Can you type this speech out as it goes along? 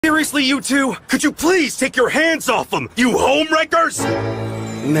Seriously, you two? Could you please take your hands off him, you homewreckers?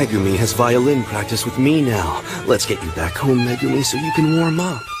 Megumi has violin practice with me now. Let's get you back home, Megumi, so you can warm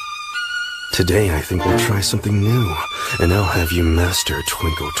up. Today, I think we'll try something new, and I'll have you master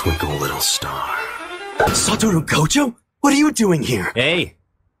Twinkle Twinkle Little Star. Satoru Gojo? What are you doing here? Hey.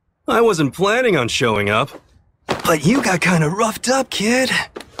 I wasn't planning on showing up. But you got kinda roughed up, kid.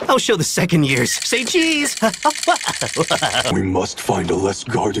 I'll show the second years. Say cheese! We must find a less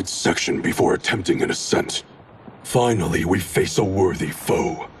guarded section before attempting an ascent. Finally, we face a worthy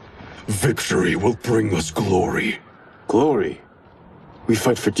foe. Victory will bring us glory. Glory? We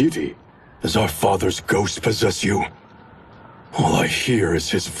fight for duty. Does our father's ghost possess you? All I hear is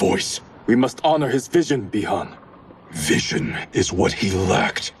his voice. We must honor his vision, Bihan. Vision is what he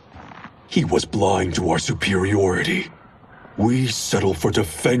lacked. He was blind to our superiority. We settle for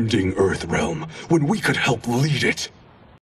defending Earthrealm when we could help lead it.